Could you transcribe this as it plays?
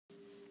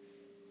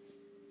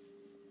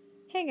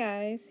Hey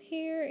guys,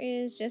 here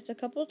is just a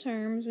couple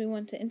terms we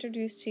want to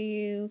introduce to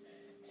you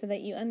so that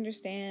you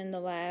understand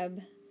the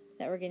lab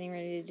that we're getting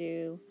ready to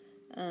do.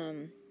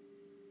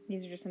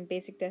 These are just some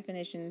basic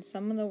definitions.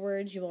 Some of the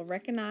words you will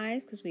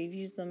recognize because we've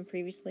used them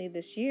previously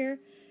this year,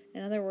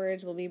 and other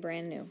words will be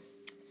brand new.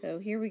 So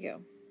here we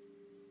go.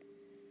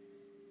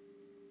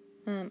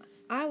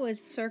 I would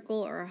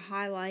circle or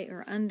highlight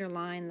or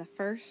underline the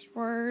first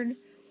word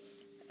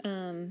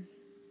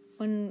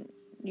when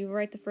you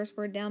write the first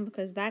word down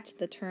because that's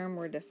the term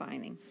we're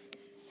defining.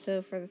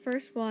 So for the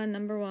first one,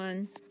 number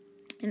one,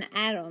 an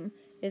atom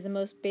is the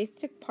most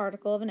basic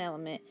particle of an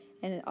element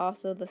and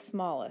also the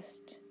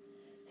smallest.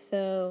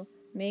 So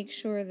make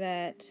sure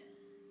that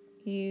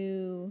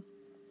you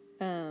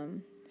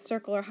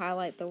circle or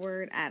highlight the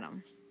word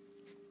atom.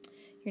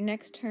 Your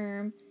next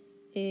term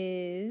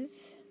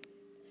is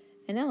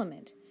an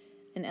element.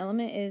 An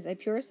element is a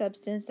pure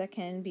substance that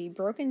can be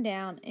broken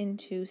down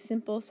into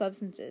simple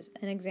substances.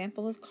 An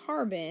example is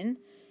carbon,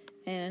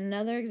 and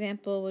another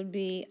example would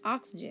be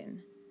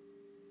oxygen.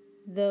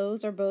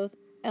 Those are both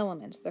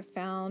elements. They're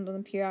found on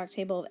the periodic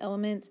table of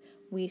elements.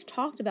 We've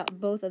talked about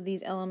both of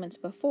these elements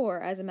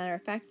before. As a matter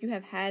of fact, you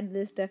have had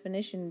this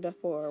definition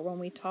before when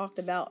we talked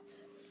about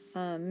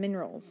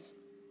minerals.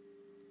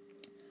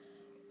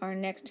 Our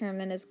next term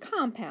then is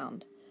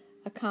compound.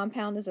 A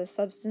compound is a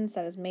substance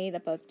that is made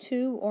up of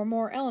two or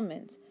more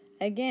elements.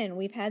 Again,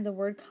 we've had the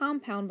word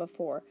compound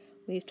before.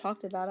 We've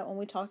talked about it when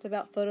we talked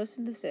about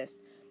photosynthesis.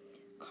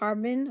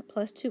 Carbon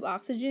plus two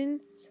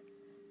oxygens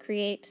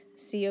create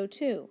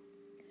CO2.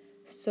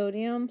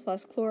 Sodium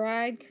plus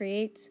chloride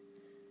creates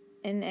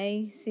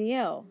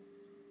NaCl,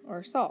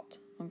 or salt.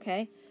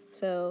 Okay?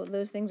 So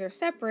those things are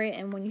separate,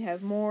 and when you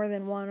have more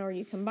than one or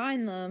you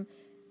combine them,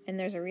 and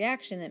there's a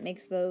reaction, it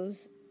makes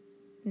those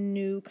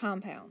new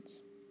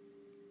compounds.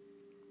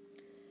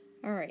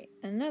 Alright,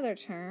 another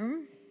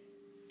term,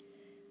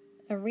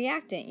 a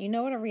reactant. You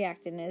know what a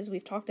reactant is.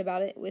 We've talked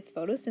about it with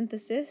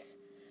photosynthesis.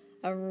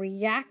 A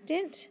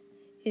reactant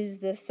is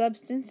the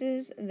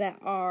substances that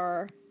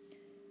are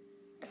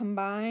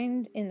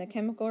combined in the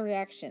chemical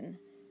reaction.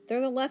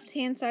 They're the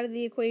left-hand side of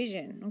the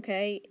equation,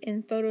 okay?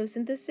 In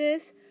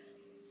photosynthesis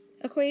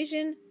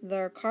equation,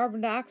 they're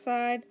carbon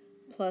dioxide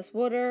plus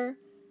water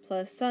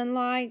plus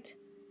sunlight.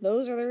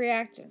 Those are the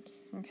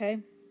reactants,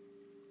 okay?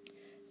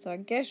 So I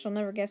guess you'll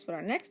never guess what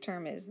our next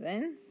term is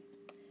then.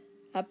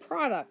 A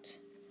product.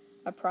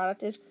 A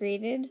product is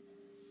created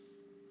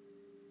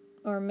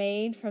or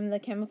made from the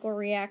chemical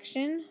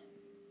reaction.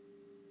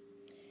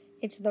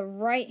 It's the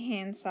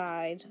right-hand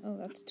side. Oh,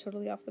 that's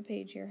totally off the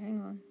page here.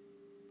 Hang on.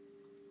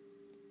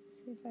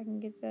 See if I can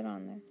get that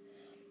on there.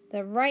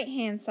 The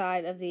right-hand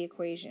side of the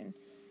equation.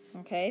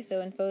 Okay,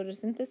 so in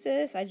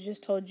photosynthesis, I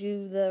just told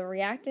you the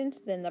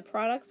reactants. Then the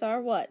products are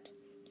what?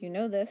 You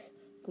know this.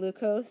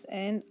 Glucose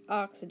and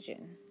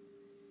oxygen.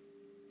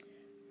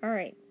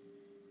 Alright,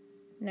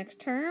 next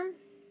term,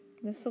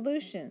 the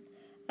solution.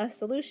 A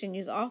solution,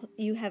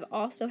 you have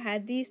also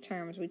had these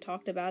terms. We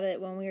talked about it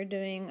when we were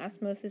doing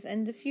osmosis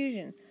and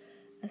diffusion.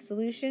 A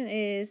solution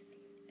is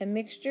a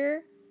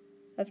mixture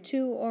of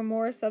two or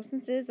more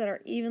substances that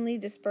are evenly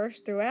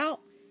dispersed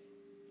throughout.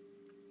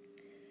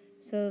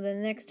 So the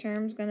next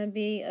term is going to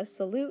be a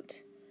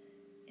solute.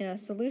 And a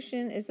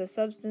solution is a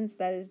substance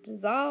that is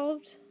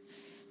dissolved.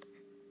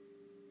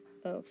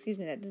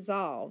 That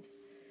dissolves.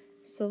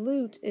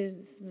 Solute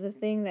is the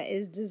thing that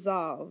is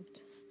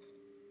dissolved.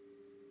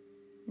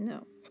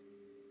 No.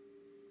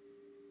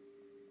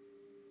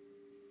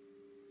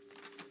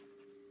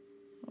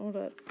 Hold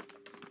up.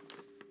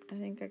 I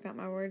think I got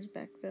my words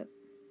backed up.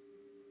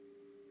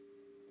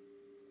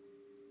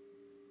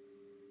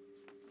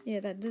 Yeah,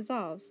 that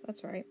dissolves.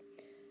 That's right.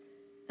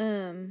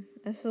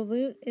 A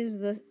solute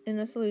in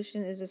a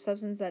solution is a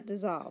substance that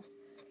dissolves.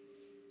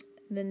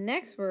 The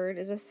next word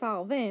is a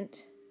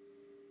solvent,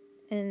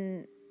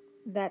 and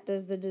that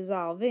does the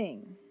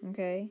dissolving,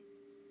 okay?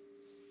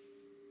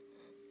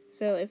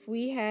 So if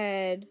we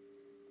had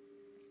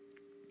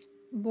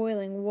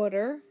boiling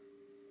water,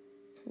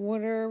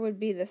 water would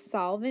be the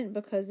solvent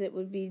because it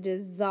would be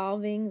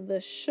dissolving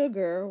the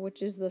sugar,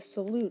 which is the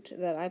solute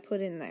that I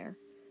put in there,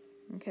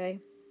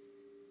 okay?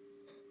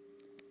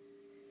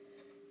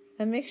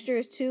 A mixture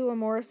is two or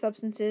more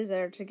substances that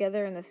are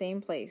together in the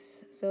same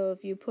place. So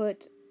if you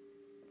put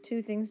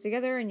two things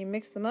together and you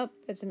mix them up,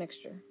 it's a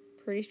mixture.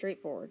 Pretty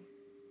straightforward.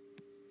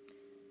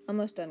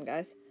 Almost done,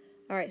 guys.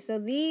 Alright, so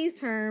these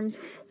terms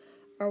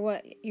are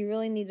what you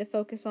really need to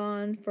focus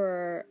on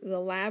for the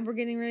lab we're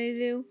getting ready to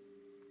do.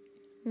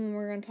 And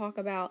we're going to talk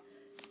about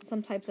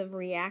some types of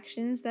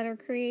reactions that are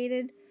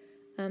created.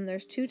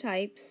 There's two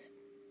types.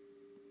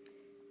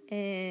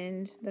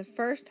 And the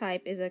first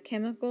type is a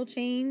chemical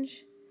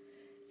change.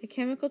 A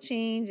chemical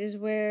change is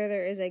where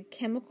there is a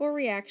chemical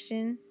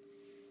reaction.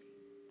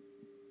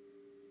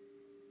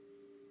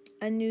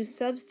 A new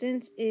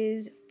substance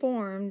is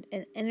formed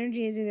and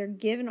energy is either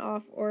given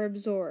off or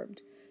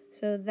absorbed.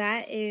 So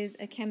that is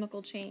a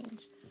chemical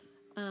change.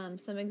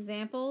 Some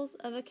examples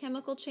of a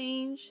chemical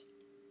change,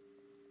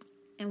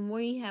 and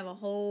we have a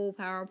whole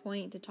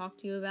PowerPoint to talk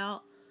to you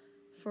about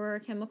for a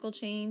chemical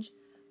change,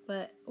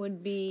 but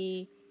would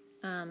be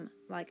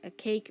like a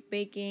cake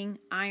baking,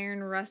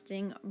 iron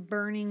rusting,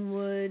 burning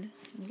wood.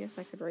 I guess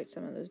I could write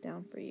some of those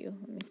down for you.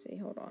 Let me see.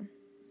 Hold on.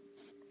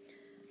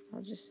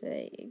 I'll just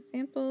say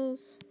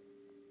examples.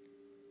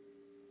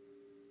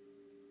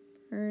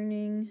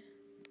 Burning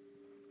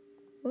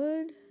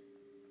wood.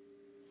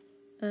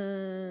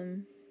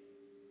 And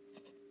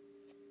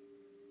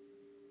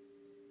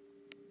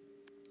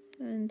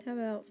how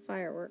about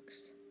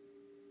fireworks?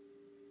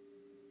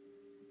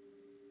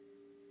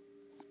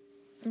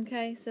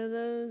 Okay, so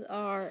those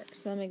are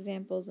some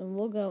examples, and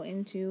we'll go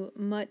into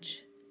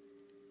much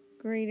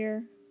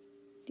greater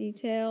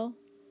detail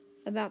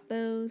about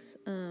those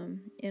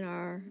in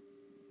our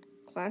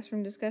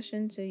classroom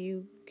discussion, so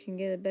you can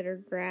get a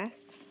better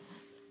grasp.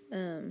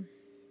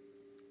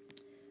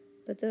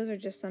 But those are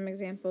just some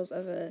examples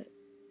of a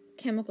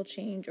chemical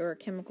change or a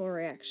chemical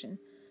reaction.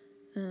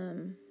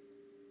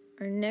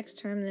 Our next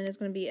term then is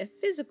going to be a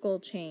physical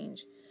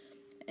change.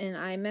 And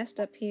I messed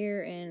up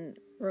here and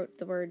wrote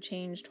the word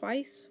change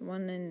twice,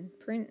 one in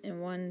print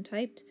and one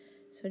typed.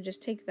 So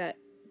just take that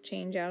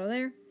change out of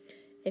there.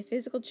 A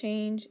physical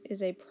change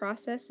is a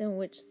process in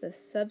which the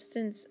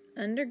substance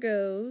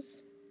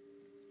undergoes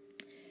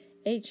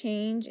a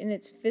change in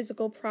its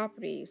physical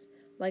properties,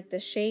 like the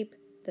shape,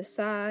 the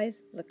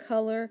size, the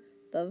color,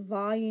 the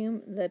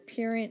volume, the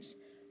appearance,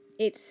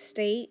 its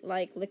state,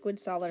 like liquid,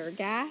 solid, or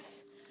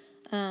gas,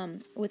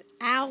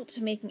 without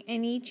making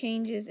any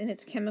changes in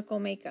its chemical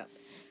makeup.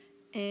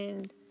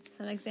 And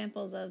some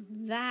examples of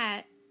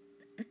that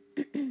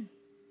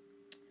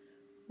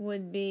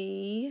would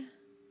be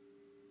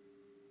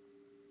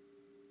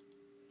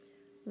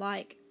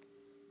like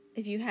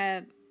if you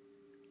have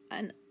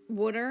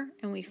water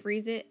and we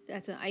freeze it,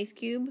 that's an ice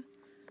cube.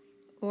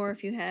 Or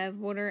if you have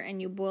water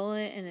and you boil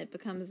it and it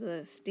becomes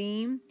the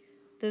steam,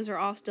 those are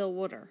all still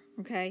water,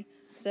 okay?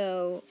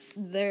 So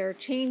they're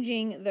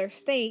changing their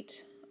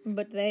state,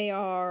 but they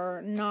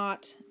are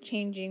not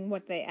changing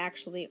what they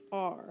actually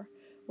are.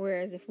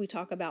 Whereas if we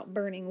talk about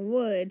burning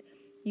wood,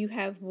 you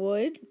have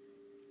wood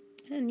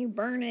and you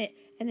burn it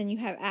and then you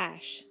have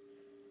ash.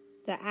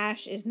 The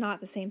ash is not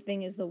the same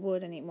thing as the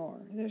wood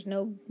anymore. There's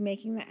no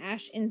making the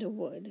ash into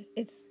wood.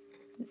 It's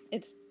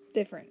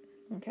different,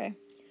 okay?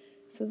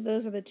 So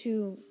those are the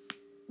two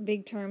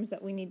big terms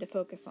that we need to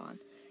focus on.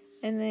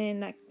 And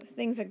then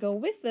things that go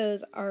with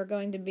those are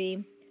going to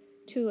be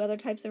two other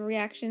types of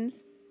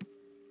reactions.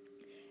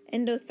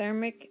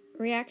 Endothermic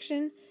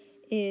reaction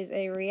is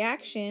a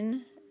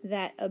reaction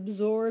that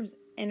absorbs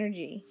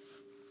energy.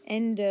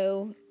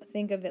 Endo,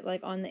 think of it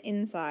like on the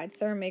inside.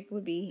 Thermic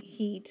would be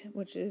heat,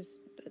 which is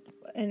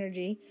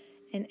energy,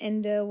 and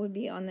endo would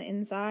be on the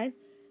inside.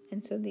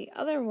 And so the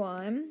other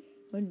one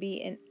would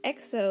be an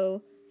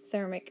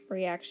exothermic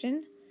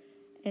reaction.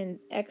 And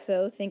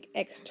exo, think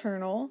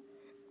external.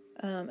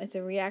 It's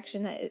a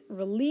reaction that it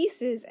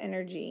releases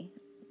energy,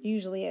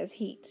 usually as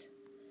heat.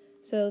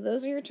 So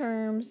those are your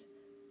terms.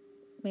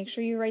 Make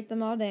sure you write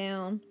them all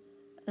down.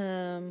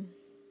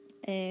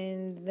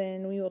 And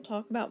then we will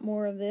talk about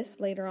more of this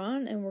later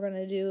on, and we're going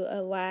to do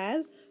a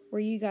lab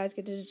where you guys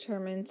get to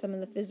determine some of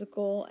the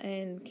physical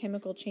and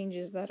chemical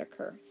changes that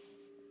occur.